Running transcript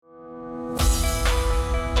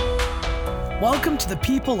Welcome to the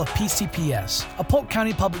People of PCPS, a Polk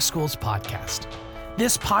County Public Schools podcast.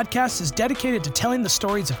 This podcast is dedicated to telling the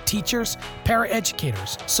stories of teachers,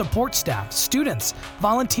 paraeducators, support staff, students,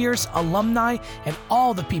 volunteers, alumni, and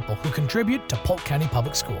all the people who contribute to Polk County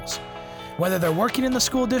Public Schools. Whether they're working in the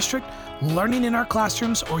school district, learning in our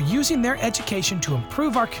classrooms, or using their education to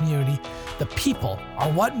improve our community, the people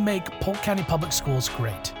are what make Polk County Public Schools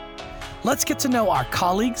great. Let's get to know our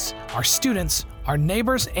colleagues, our students, our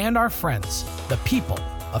neighbors, and our friends, the people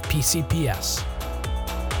of PCPS.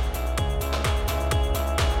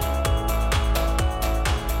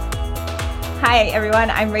 Hi, everyone.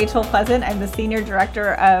 I'm Rachel Pleasant. I'm the Senior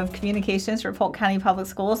Director of Communications for Polk County Public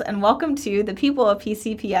Schools, and welcome to the People of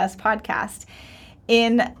PCPS podcast.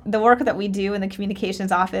 In the work that we do in the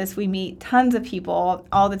communications office, we meet tons of people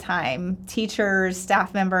all the time, teachers,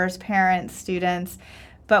 staff members, parents, students,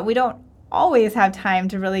 but we don't always have time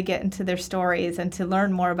to really get into their stories and to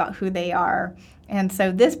learn more about who they are. And so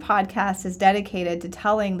this podcast is dedicated to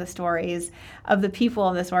telling the stories of the people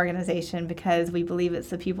of this organization because we believe it's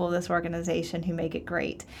the people of this organization who make it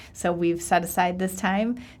great. So we've set aside this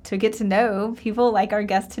time to get to know people like our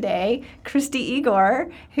guest today, Christy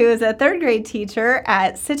Igor, who is a third grade teacher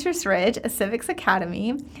at Citrus Ridge, a civics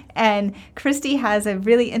academy. And Christy has a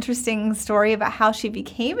really interesting story about how she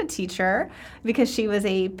became a teacher because she was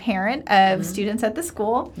a parent of students at the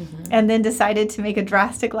school and then decided to make a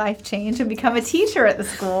drastic life change and become a teacher at the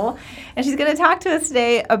school. And she's going to talk to us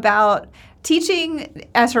today about teaching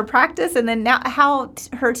as her practice and then now how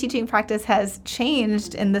her teaching practice has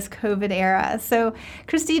changed in this COVID era. So,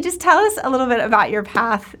 Christy, just tell us a little bit about your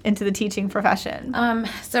path into the teaching profession.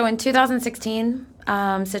 So in 2016,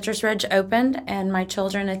 Citrus Ridge opened and my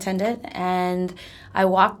children attended, and I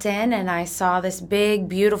walked in and I saw this big,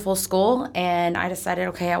 beautiful school, and I decided,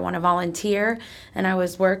 okay, I want to volunteer. And I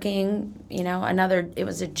was working, it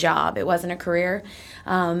was a job. It wasn't a career.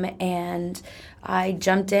 And I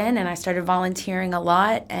jumped in and I started volunteering a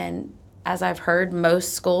lot. And as I've heard,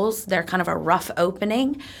 most schools, they're kind of a rough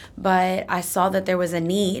opening, but I saw that there was a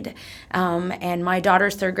need. And my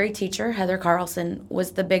daughter's third grade teacher, Heather Carlson,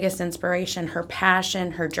 was the biggest inspiration, her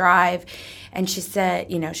passion, her drive. And she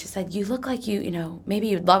said, you look like maybe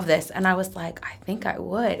you'd love this. And I was like, I think I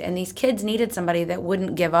would. And these kids needed somebody that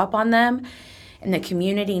wouldn't give up on them. And the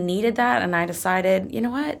community needed that. And I decided, you know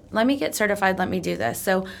what, let me get certified, let me do this.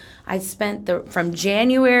 So I spent from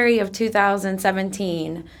January of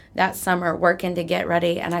 2017, that summer, working to get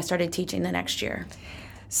ready, and I started teaching the next year.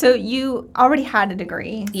 So you already had a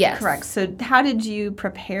degree, yes. Correct. So how did you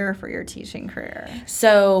prepare for your teaching career?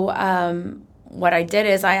 So what I did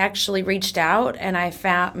is I actually reached out and I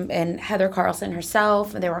found, and Heather Carlson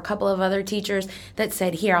herself, and there were a couple of other teachers that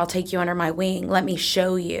said, here, I'll take you under my wing. Let me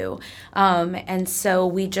show you. And so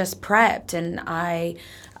we just prepped, and I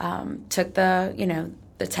took the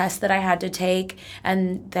test that I had to take,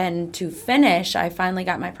 and then to finish, I finally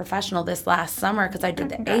got my professional this last summer because I did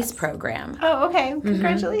the ACE program. Oh, okay.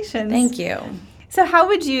 Congratulations. Thank you. So how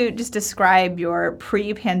would you just describe your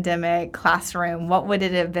pre-pandemic classroom? What would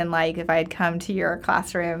it have been like if I had come to your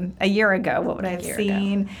classroom a year ago? What would I have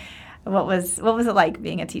seen? What was it like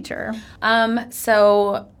being a teacher?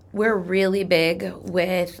 So we're really big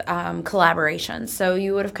with collaboration. So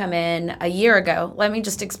you would have come in a year ago. Let me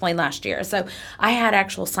just explain last year. So I had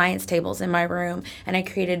actual science tables in my room, and I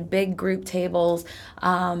created big group tables,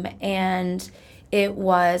 and it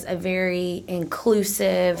was a very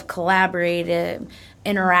inclusive, collaborative,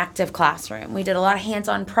 interactive classroom. We did a lot of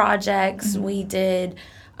hands-on projects. We did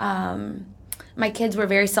my kids were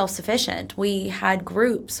very self-sufficient. We had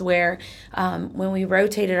groups where when we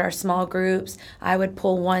rotated our small groups, I would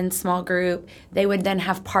pull one small group. They would then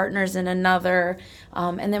have partners in another.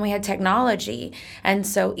 And then we had technology. And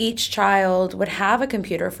so each child would have a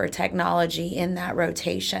computer for technology in that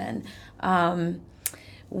rotation. I'm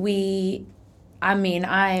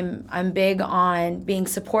big on being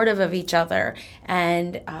supportive of each other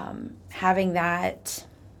and having that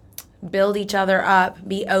build each other up,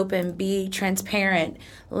 be open, be transparent,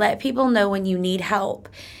 let people know when you need help.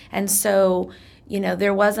 And so,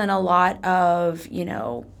 there wasn't a lot of,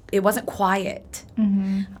 it wasn't quiet.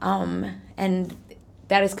 And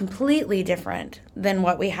that is completely different than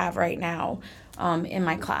what we have right now in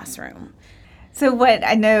my classroom. So what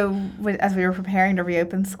I know, as we were preparing to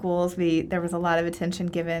reopen schools, there was a lot of attention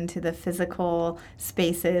given to the physical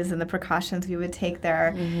spaces and the precautions we would take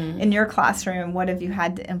there. In your classroom, what have you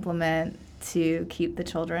had to implement to keep the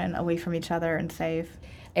children away from each other and safe?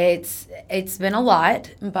 It's been a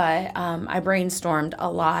lot, but I brainstormed a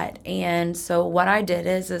lot. And so what I did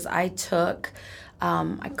is I took,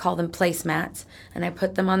 I call them placemats, and I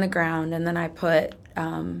put them on the ground, and then I put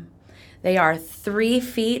They are 3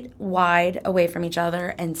 feet wide away from each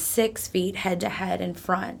other and 6 feet head to head in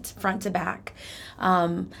front to back.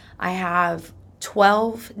 I have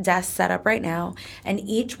 12 desks set up right now, and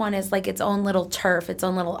each one is like its own little turf, its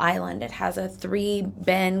own little island. It has a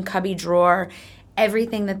 3-bin cubby drawer.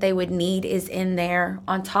 Everything that they would need is in there.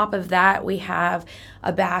 On top of that, we have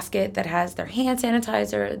a basket that has their hand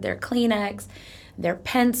sanitizer, their Kleenex, their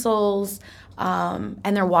pencils, and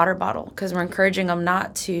their water bottle, because we're encouraging them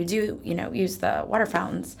not to use the water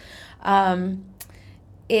fountains.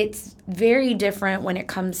 It's very different when it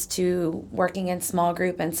comes to working in small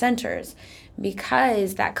group and centers,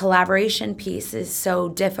 because that collaboration piece is so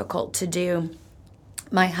difficult to do.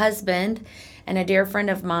 My husband and a dear friend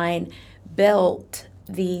of mine built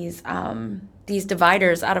these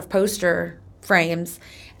dividers out of poster frames.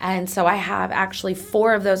 And so I have actually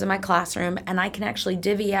 4 of those in my classroom, and I can actually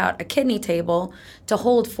divvy out a kidney table to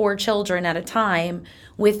hold 4 children at a time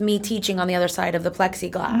with me teaching on the other side of the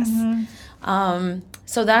plexiglass. Mm-hmm.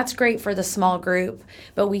 So that's great for the small group,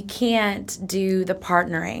 but we can't do the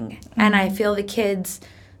partnering. Mm-hmm. And I feel the kids,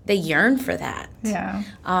 they yearn for that. Yeah.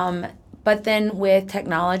 But then with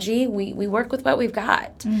technology, we work with what we've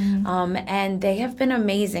got. Mm-hmm. And they have been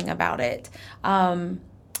amazing about it.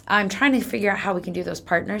 I'm trying to figure out how we can do those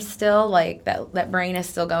partners still, like that brain is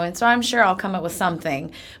still going. So I'm sure I'll come up with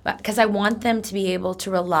something, but because I want them to be able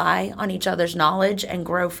to rely on each other's knowledge and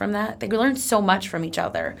grow from that. They learn so much from each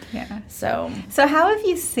other. Yeah. So how have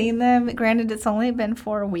you seen them? Granted, it's only been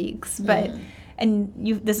 4 weeks, but and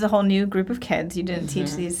this is a whole new group of kids. You didn't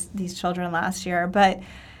teach these children last year, but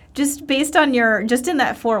just based on just in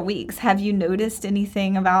that 4 weeks, have you noticed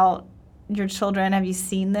anything about your children? Have you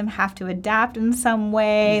seen them have to adapt in some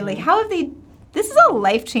way? Mm-hmm. Like, how have they, this is a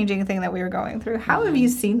life-changing thing that we were going through. How have you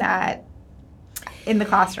seen that in the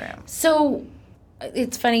classroom? So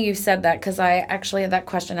it's funny you said that, because I actually had that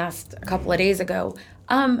question asked a couple of days ago.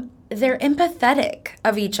 They're empathetic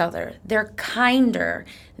of each other. They're kinder.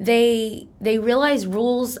 They realize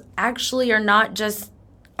rules actually are not just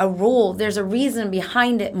a rule. There's a reason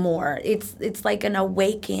behind it more. It's like an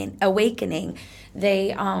awakening.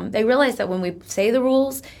 They realize that when we say the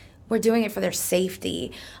rules, we're doing it for their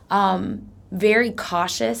safety. Very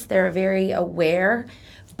cautious. They're very aware.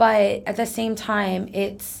 But at the same time,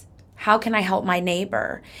 it's how can I help my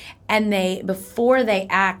neighbor? And before they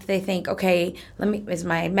act, they think, okay, is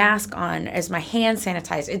my mask on? Is my hand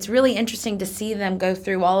sanitized? It's really interesting to see them go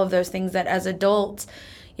through all of those things that as adults,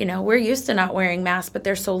 we're used to not wearing masks, but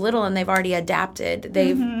they're so little and they've already adapted.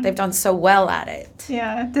 They've done so well at it.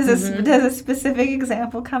 Yeah. Does a specific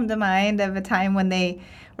example come to mind of a time when they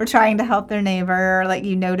were trying to help their neighbor, or like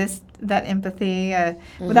you noticed that empathy,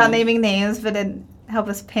 without naming names, but help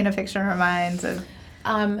us paint a picture in our minds of...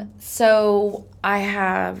 So I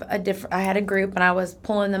had a group, and I was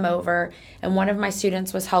pulling them over, and one of my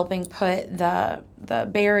students was helping put the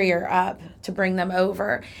barrier up to bring them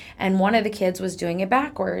over, and one of the kids was doing it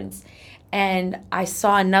backwards, and I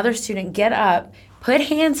saw another student get up, put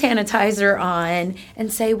hand sanitizer on,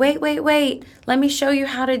 and say, wait, let me show you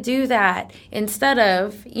how to do that, instead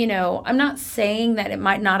of, I'm not saying that it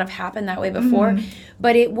might not have happened that way before,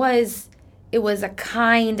 but it was a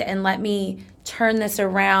kind and let me turn this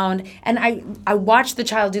around. And I watched the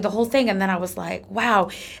child do the whole thing, and then I was like, wow.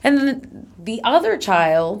 And then the other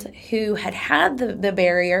child who had the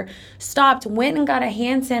barrier stopped, went and got a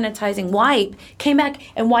hand sanitizing wipe, came back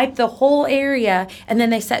and wiped the whole area, and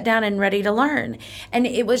then they sat down and ready to learn. And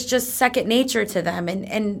it was just second nature to them,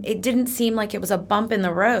 and it didn't seem like it was a bump in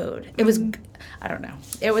the road. It was, I don't know.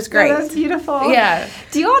 It was great. Oh, that's beautiful. Yeah.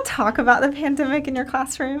 Do you all talk about the pandemic in your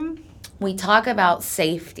classroom? We talk about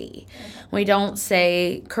safety. We don't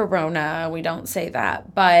say corona. We don't say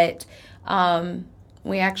that. But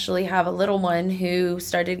we actually have a little one who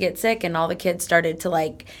started to get sick, and all the kids started to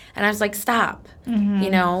and I was like, stop.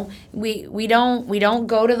 Mm-hmm. We don't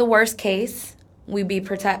go to the worst case. We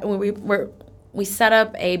set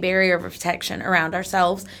up a barrier of protection around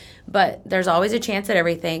ourselves, but there's always a chance at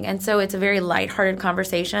everything. And so it's a very lighthearted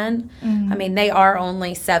conversation. Mm-hmm. I mean, they are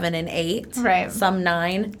only 7 and 8, right? Some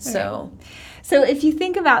 9. Right. So if you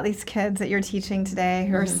think about these kids that you're teaching today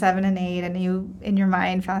who are 7 and 8, and you, in your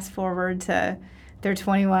mind, fast forward to they're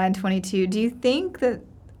 21, 22, do you think that,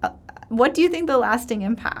 what do you think the lasting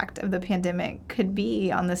impact of the pandemic could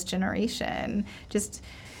be on this generation? Do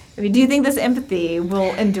you think this empathy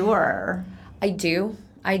will endure? I do.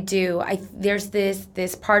 There's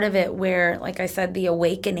this part of it where, like I said, the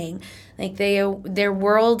awakening, their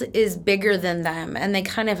world is bigger than them, and they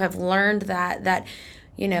kind of have learned that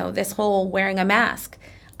this whole wearing a mask.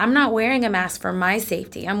 I'm not wearing a mask for my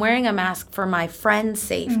safety. I'm wearing a mask for my friend's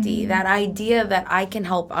safety. That idea that I can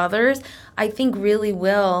help others, I think really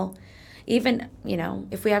will, even,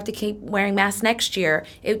 if we have to keep wearing masks next year,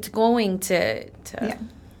 it's going to continue.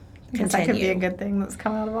 That could be a good thing that's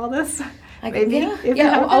come out of all this. Maybe.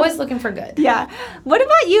 I'm always looking for good. Yeah. What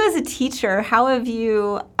about you as a teacher? How have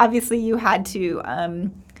you, obviously you had to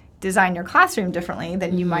design your classroom differently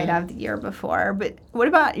than you might have the year before, but what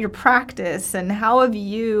about your practice, and how have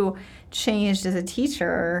you changed as a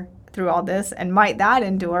teacher through all this, and might that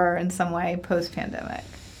endure in some way post-pandemic?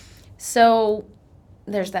 So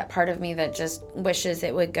there's that part of me that just wishes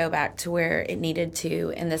it would go back to where it needed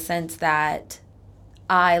to, in the sense that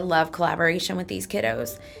I love collaboration with these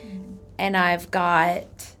kiddos. And I've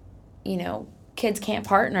got, kids can't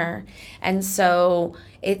partner. And so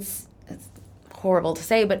it's horrible to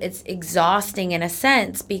say, but it's exhausting in a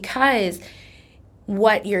sense, because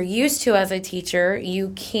what you're used to as a teacher, you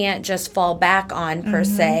can't just fall back on per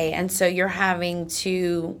se. And so you're having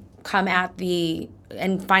to come at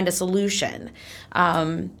and find a solution.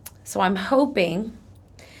 So I'm hoping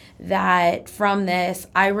that from this,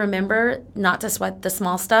 I remember not to sweat the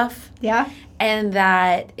small stuff. Yeah. And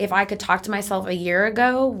that if I could talk to myself a year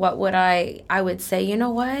ago, what would I would say, you know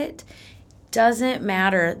what? Doesn't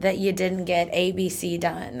matter that you didn't get ABC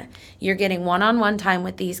done. You're getting one-on-one time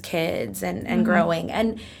with these kids and growing.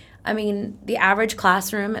 And I mean, the average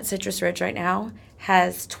classroom at Citrus Ridge right now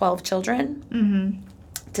has 12 children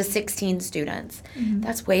to 16 students.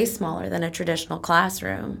 That's way smaller than a traditional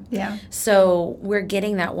classroom. Yeah. So we're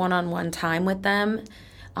getting that one-on-one time with them.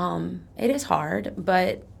 It is hard,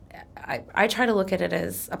 but I try to look at it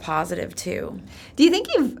as a positive too. Do you think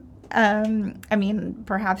you've,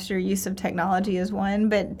 perhaps your use of technology is one,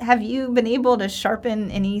 but have you been able to sharpen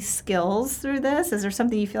any skills through this? Is there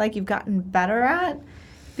something you feel like you've gotten better at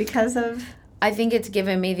because of? I think it's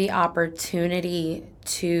given me the opportunity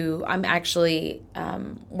to, I'm actually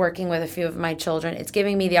working with a few of my children. It's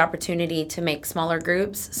giving me the opportunity to make smaller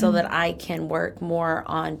groups so that I can work more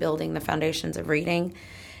on building the foundations of reading.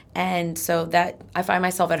 And so that I find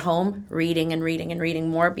myself at home reading and reading and reading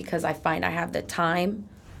more, because I find I have the time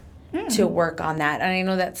to work on that. And I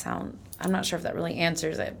know I'm not sure if that really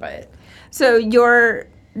answers it, but. So you're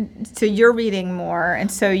reading more,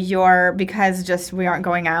 and so because just we aren't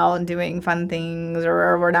going out and doing fun things,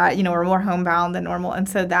 or we're not, we're more homebound than normal, and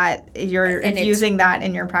so that you're infusing that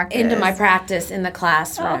in your practice. Into my practice in the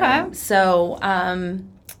classroom. Okay. So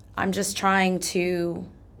I'm just trying to,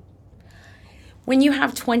 when you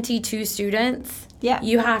have 22 students,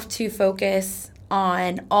 you have to focus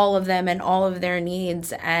on all of them and all of their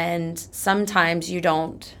needs, and sometimes you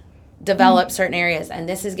don't develop certain areas, and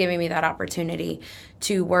this is giving me that opportunity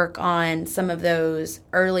to work on some of those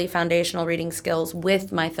early foundational reading skills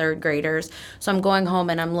with my third graders. So I'm going home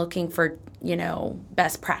and I'm looking for,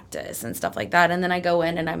 best practice and stuff like that. And then I go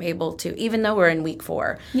in and I'm able to, even though we're in week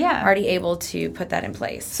 4, already able to put that in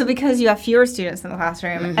place. So because you have fewer students in the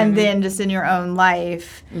classroom, and then just in your own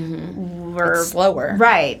life, it's slower.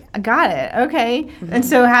 Right. I got it. Okay. And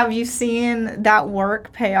so have you seen that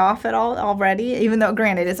work pay off at all already? Even though,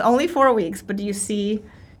 granted, it's only 4 weeks, but do you see?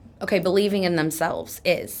 Okay, believing in themselves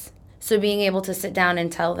is. So being able to sit down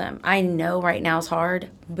and tell them, I know right now is hard,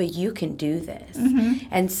 but you can do this.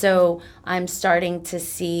 And so I'm starting to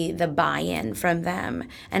see the buy-in from them.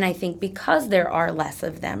 And I think because there are less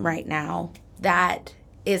of them right now, that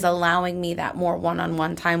is allowing me that more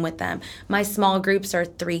one-on-one time with them. My small groups are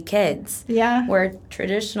 3 kids. Yeah. Where a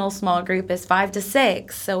traditional small group is 5 to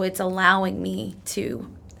 6. So it's allowing me to.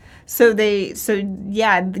 So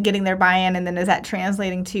getting their buy-in, and then is that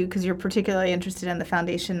translating to, because you're particularly interested in the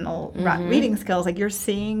foundational reading skills, like you're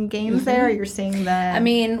seeing gains there, you're seeing them? I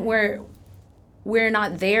mean, we're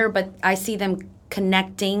not there, but I see them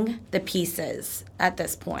connecting the pieces at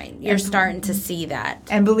this point. You're starting to see that.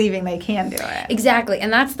 And believing they can do it. Exactly,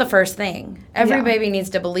 and that's the first thing. Every baby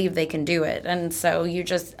needs to believe they can do it, and so you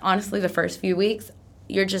just, honestly, the first few weeks,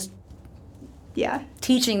 you're just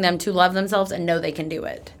teaching them to love themselves and know they can do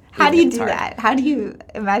it. How do you do that? How do you,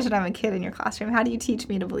 imagine I'm a kid in your classroom, how do you teach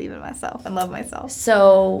me to believe in myself and love myself?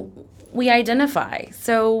 So we identify.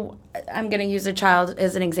 So I'm going to use a child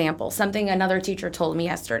as an example, something another teacher told me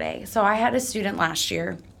yesterday. So I had a student last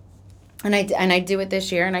year, and I do it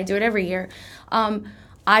this year, and I do it every year.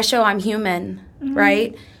 I show I'm human,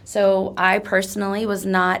 right? So I personally was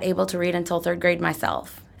not able to read until 3rd grade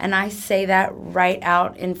myself. And I say that right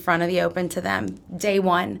out in front of the open to them. Day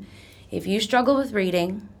 1, if you struggle with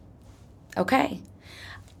reading, okay,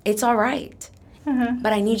 it's all right.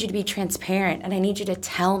 But I need you to be transparent, and I need you to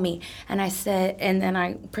tell me. And I said, and then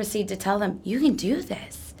I proceed to tell them, you can do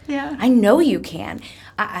this. Yeah. I know you can.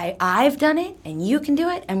 I've done it, and you can do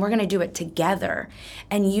it, and we're going to do it together.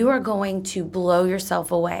 And you are going to blow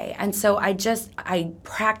yourself away. And so I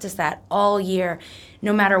practice that all year.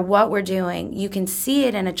 No matter what we're doing, you can see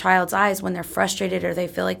it in a child's eyes when they're frustrated or they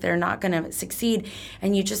feel like they're not going to succeed.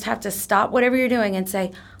 And you just have to stop whatever you're doing and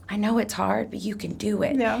say, I know it's hard, but you can do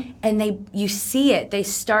it. Yeah. And you see it. They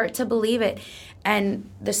start to believe it. And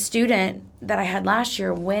the student that I had last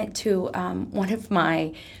year went to one of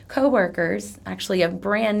my coworkers, actually a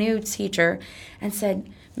brand new teacher, and said,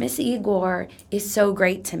 Miss Igor is so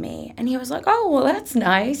great to me. And he was like, oh, well, that's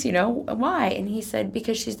nice. Why? And he said,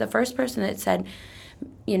 because she's the first person that said,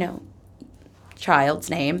 child's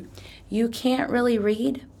name, you can't really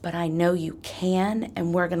read, but I know you can,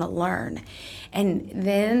 and we're going to learn. And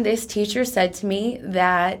then this teacher said to me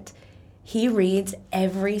that he reads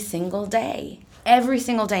every single day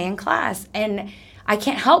in class. And I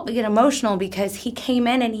can't help but get emotional because he came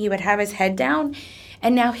in and he would have his head down,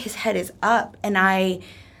 and now his head is up, and I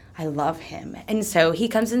love him. And so he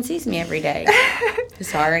comes and sees me every day.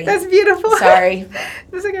 Sorry. That's beautiful. Sorry.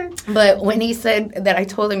 That's okay. But when he said that I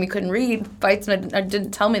told him he couldn't read, Weitzman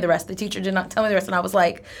didn't tell me the rest. The teacher did not tell me the rest. And I was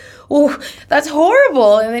like, oh, that's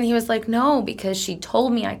horrible. And then he was like, no, because she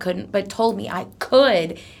told me I couldn't, but told me I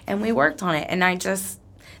could. And we worked on it. And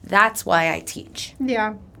that's why I teach.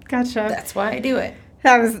 Yeah, gotcha. That's why I do it.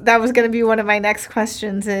 That was going to be one of my next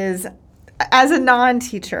questions is, as a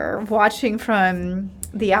non-teacher, watching from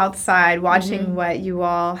the outside, watching what you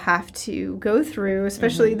all have to go through,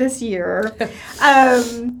 especially this year, I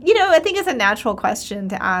think it's a natural question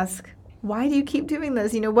to ask, why do you keep doing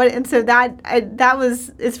this? And so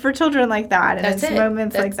it's for children like that, and it's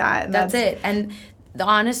moments like that. And that's it. And the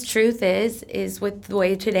honest truth is with the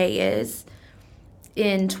way today is,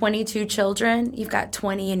 in 22 children, you've got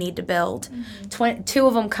 20 you need to build. 2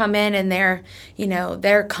 of them come in and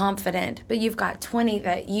they're confident, but you've got 20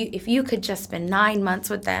 that if you could just spend 9 months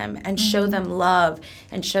with them and show them love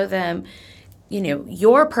and show them,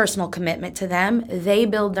 your personal commitment to them, they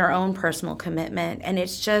build their own personal commitment. And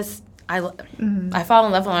it's just, I fall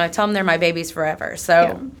in love with them. I tell them they're my babies forever. So.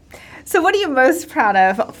 Yeah. So what are you most proud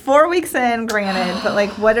of? 4 weeks in, granted,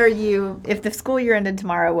 but what are you, if the school year ended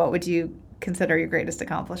tomorrow, what would you consider your greatest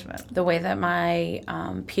accomplishment? The way that my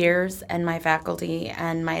peers and my faculty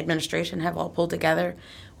and my administration have all pulled together.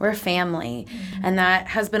 We're a family, and that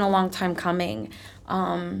has been a long time coming.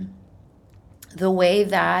 The way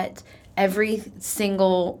that every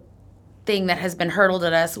single thing that has been hurled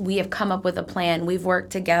at us, we have come up with a plan. We've worked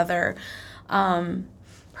together.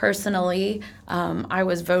 Personally, I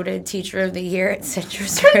was voted Teacher of the Year at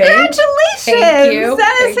Citrus Ridge. Congratulations! Thank you.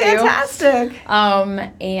 That is fantastic.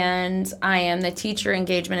 And I am the Teacher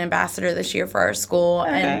Engagement Ambassador this year for our school.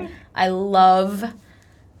 Okay. And I love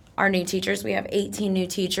our new teachers. We have 18 new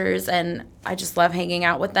teachers, and I just love hanging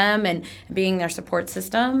out with them and being their support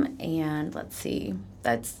system. And let's see,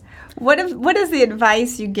 What is the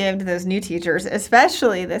advice you give to those new teachers,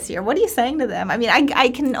 especially this year? What are you saying to them? I mean, I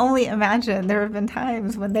can only imagine there have been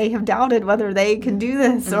times when they have doubted whether they can do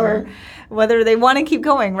this or whether they want to keep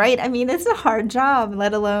going, right? I mean, it's a hard job,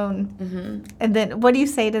 let alone. And then what do you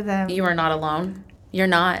say to them? You are not alone. You're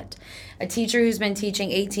not. A teacher who's been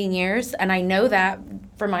teaching 18 years, and I know that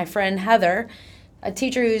from my friend Heather, a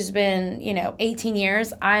teacher who's been, 18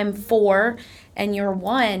 years, I'm 4, and you're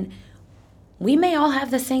 1, we may all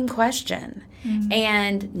have the same question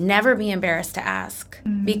and never be embarrassed to ask.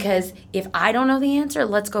 Because if I don't know the answer,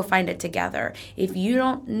 let's go find it together. If you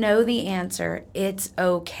don't know the answer, it's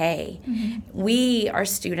okay. We are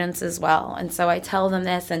students as well. And so I tell them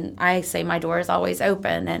this, and I say my door is always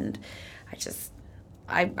open, and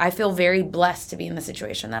I feel very blessed to be in the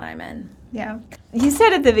situation that I'm in. Yeah. You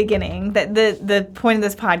said at the beginning that the point of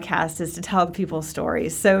this podcast is to tell people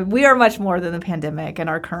stories. So we are much more than the pandemic and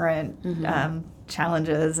our current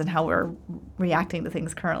challenges and how we're reacting to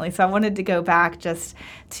things currently. So I wanted to go back just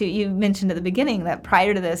to, you mentioned at the beginning that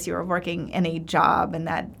prior to this you were working in a job and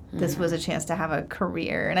that this was a chance to have a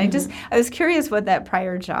career. And I was curious what that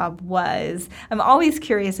prior job was. I'm always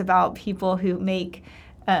curious about people who make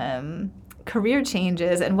career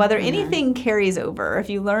changes and whether anything carries over, if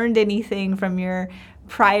you learned anything from your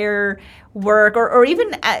prior work or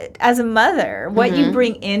even as a mother, what you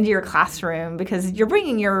bring into your classroom, because you're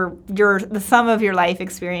bringing the sum of your life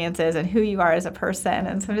experiences and who you are as a person.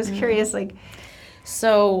 And so I'm just curious,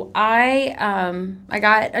 So I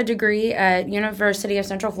got a degree at University of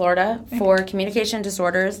Central Florida for communication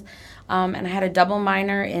disorders. and I had a double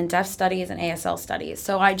minor in deaf studies and ASL studies.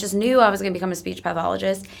 So I just knew I was going to become a speech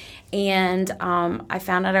pathologist. And I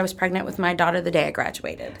found out I was pregnant with my daughter the day I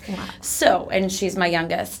graduated. Wow. So, and she's my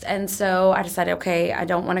youngest. And so I decided, okay, I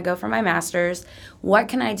don't want to go for my master's. What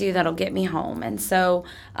can I do that'll get me home? And so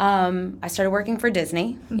I started working for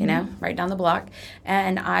Disney, right down the block.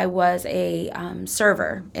 And I was a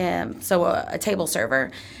server, so a table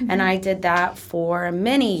server. And I did that for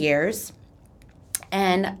many years.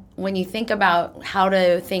 And when you think about how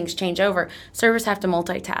do things change over, servers have to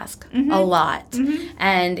multitask a lot.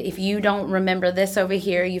 And if you don't remember this over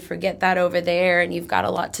here, you forget that over there, and you've got a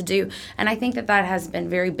lot to do. And I think that has been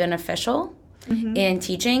very beneficial in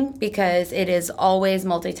teaching, because it is always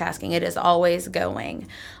multitasking. It is always going.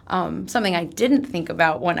 Something I didn't think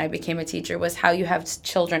about when I became a teacher was how you have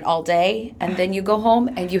children all day, and then you go home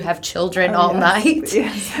and you have children all night.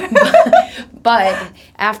 Yes. But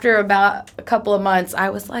after about a couple of months,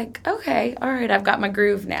 I was like, okay, all right, I've got my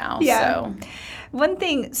groove now. Yeah. So. One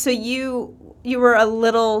thing, so you were a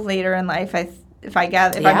little later in life, if I'm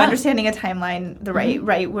understanding a timeline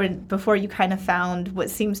right, before you kind of found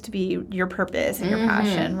what seems to be your purpose and your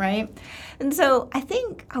passion, right? And so I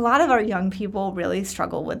think a lot of our young people really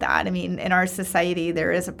struggle with that. I mean, in our society,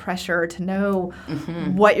 there is a pressure to know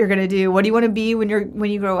what you're going to do. What do you want to be when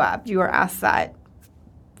you grow up? You are asked that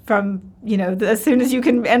from, as soon as you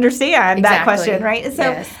can understand that question, right? So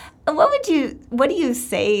yes. What would you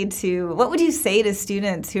say to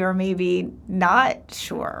students who are maybe not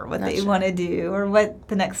sure what they want to do, or what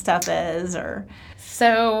the next step is? Or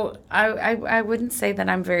so I wouldn't say that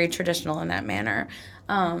I'm very traditional in that manner.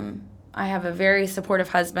 I have a very supportive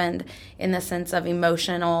husband in the sense of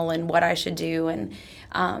emotional and what I should do, and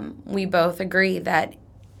we both agree that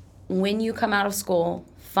when you come out of school,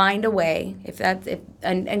 find a way.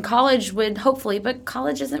 And college would hopefully, but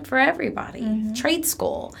college isn't for everybody. Trade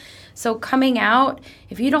school. So coming out,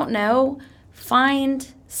 if you don't know, find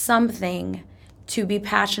something to be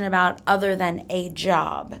passionate about other than a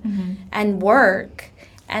job and work.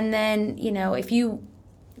 And then, if you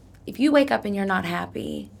wake up and you're not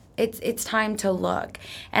happy, it's time to look.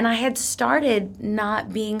 And I had started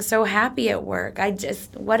not being so happy at work.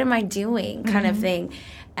 What am I doing kind of thing.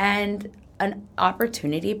 And an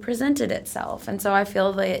opportunity presented itself. And so I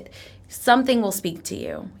feel that something will speak to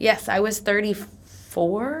you. Yes, I was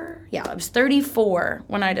 34. Yeah, I was 34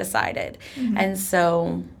 when I decided. And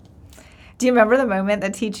so... Do you remember the moment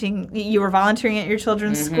that you were volunteering at your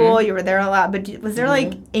children's school, you were there a lot, but was there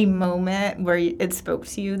like a moment where it spoke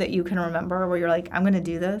to you that you can remember where you're like, I'm going to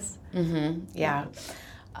do this? Yeah.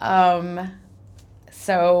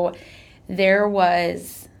 So there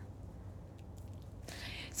was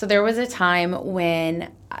a time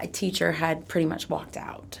when a teacher had pretty much walked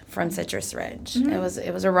out from Citrus Ridge. It was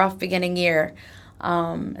a rough beginning year.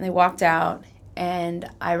 And they walked out. And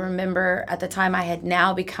I remember at the time I had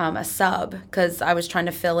now become a sub because I was trying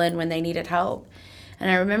to fill in when they needed help. And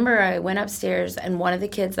I remember I went upstairs, and one of the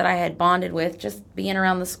kids that I had bonded with, just being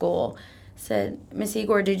around the school, said, Miss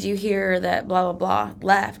Igor, did you hear that blah, blah, blah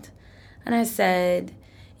left? And I said,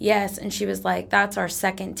 yes. And she was like, that's our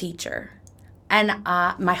second teacher. And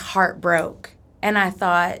my heart broke. And I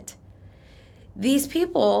thought, these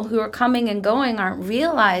people who are coming and going aren't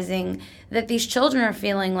realizing that these children are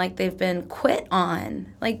feeling like they've been quit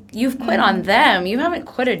on. Like, you've quit on them. You haven't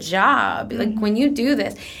quit a job. Like, when you do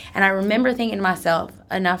this. And I remember thinking to myself,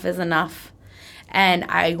 enough is enough. And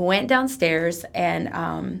I went downstairs,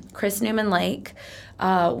 and Chris Newman Lake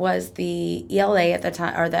was the ELA at the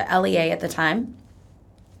time, or the LEA at the time.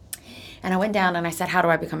 And I went down and I said, how do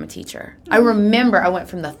I become a teacher? I remember I went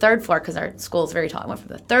from the third floor, because our school is very tall. I went from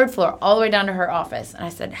the third floor all the way down to her office. And I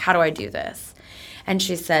said, how do I do this? And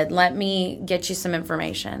she said, let me get you some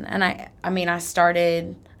information. And I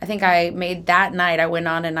started, I think I made that night, I went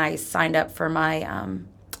on and I signed up for my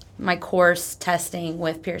my course testing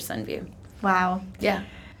with Pearson VUE. Wow. Yeah.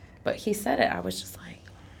 But he said it. I was just like.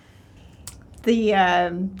 The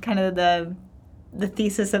kind of the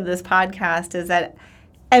thesis of this podcast is that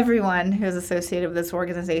everyone who is associated with this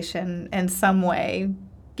organization in some way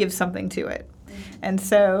gives something to it. And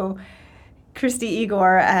so Christy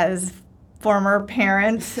Igor, as former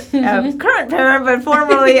parent, current parent, but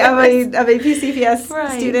formerly of a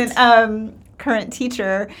PCPS student, current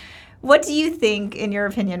teacher, what do you think, in your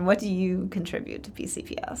opinion, what do you contribute to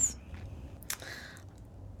PCPS?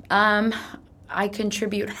 I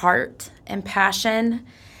contribute heart and passion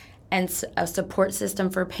and a support system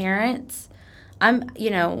for parents.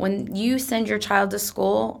 When you send your child to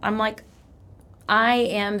school, I'm like, I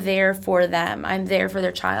am there for them. I'm there for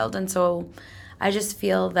their child. And so I just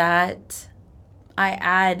feel that I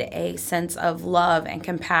add a sense of love and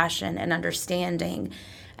compassion and understanding.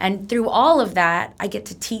 And through all of that, I get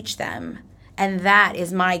to teach them. And that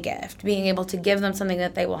is my gift, being able to give them something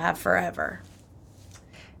that they will have forever.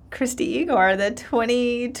 Christy Igor, the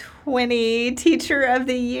 2020 Teacher of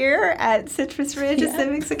the Year at Citrus Ridge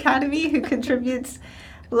Civics Academy, who contributes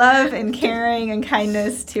love and caring and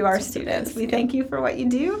kindness to our students. We thank you for what you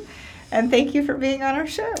do, and thank you for being on our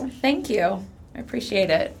show. Thank you. I appreciate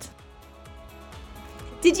it.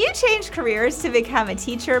 Did you change careers to become a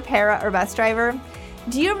teacher, para, or bus driver?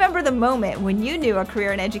 Do you remember the moment when you knew a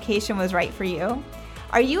career in education was right for you?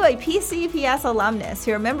 Are you a PCPS alumnus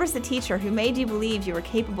who remembers the teacher who made you believe you were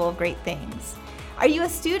capable of great things? Are you a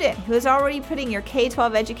student who is already putting your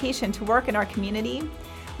K-12 education to work in our community?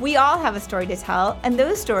 We all have a story to tell, and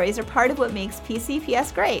those stories are part of what makes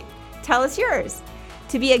PCPS great. Tell us yours.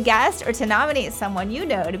 To be a guest or to nominate someone you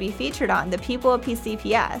know to be featured on The People of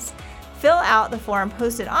PCPS, fill out the form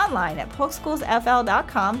posted online at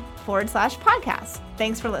polkschoolsfl.com/podcast.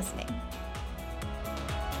 Thanks for listening.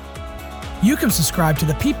 You can subscribe to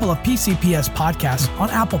the People of PCPS podcast on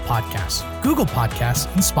Apple Podcasts, Google Podcasts,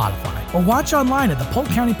 and Spotify, or watch online at the Polk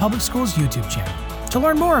County Public Schools YouTube channel. To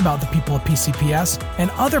learn more about the People of PCPS and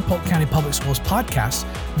other Polk County Public Schools podcasts,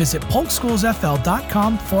 visit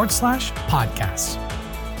polkschoolsfl.com/podcasts.